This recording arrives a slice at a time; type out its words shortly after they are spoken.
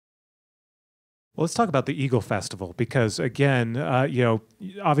Well, let's talk about the Eagle Festival because, again,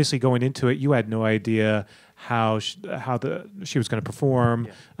 obviously going into it, you had no idea how she was going to perform,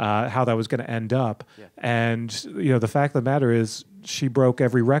 how that was going to end up, and the fact of the matter is, she broke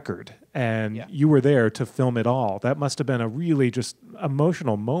every record, and you were there to film it all. That must have been a really just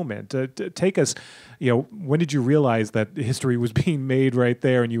emotional moment. Take us, when did you realize that history was being made right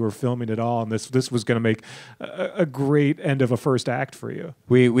there, and you were filming it all, and this was going to make a great end of a first act for you?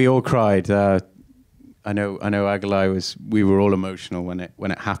 We all cried. I know Agalai we were all emotional when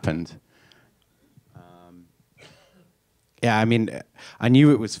it happened. I mean, I knew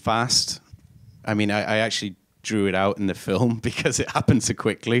it was fast. I mean, I actually drew it out in the film because it happened so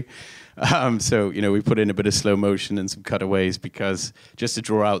quickly. So, we put in a bit of slow motion and some cutaways just to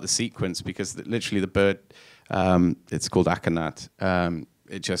draw out the sequence, because literally the bird, it's called Akanat.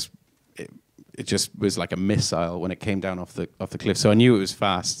 It just was like a missile when it came down off the cliff. So I knew it was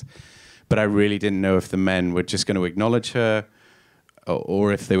fast. But I really didn't know if the men were just going to acknowledge her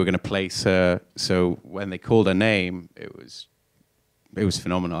or if they were going to place her. So when they called her name, it was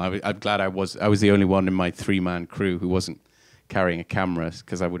phenomenal. I'm glad I was the only one in my 3-man crew who wasn't carrying a camera,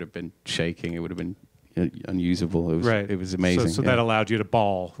 because I would have been shaking. It would have been unusable. It was amazing. So that allowed you to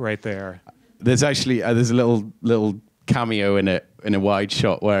bawl right there. There's actually there's a little cameo in a wide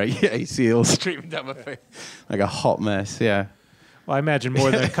shot where you see it all streaming down my face like a hot mess. Yeah. Well, I imagine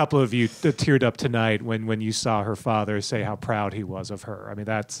more than a couple of you teared up tonight when you saw her father say how proud he was of her. I mean,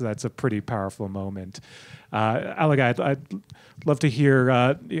 that's a pretty powerful moment. Alagai, I'd love to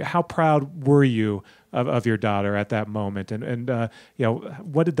hear how proud were you of your daughter at that moment, and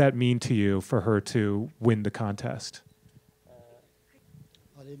what did that mean to you for her to win the contest?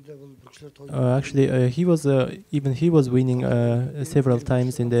 Actually, he was winning several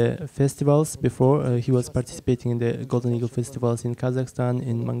times in the festivals before. He was participating in the Golden Eagle festivals in Kazakhstan,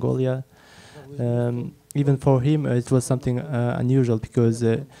 in Mongolia. Even for him, it was something unusual, because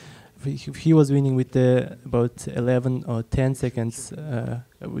he was winning with about 11 or 10 seconds,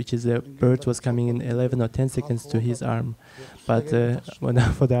 which is the bird was coming in 11 or 10 seconds to his arm. But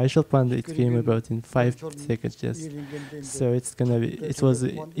for the Aisholpan, it came about in 5 seconds just. So it was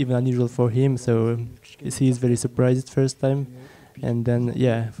even unusual for him. So he is very surprised first time, and then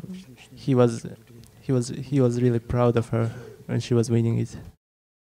he was really proud of her when she was winning it.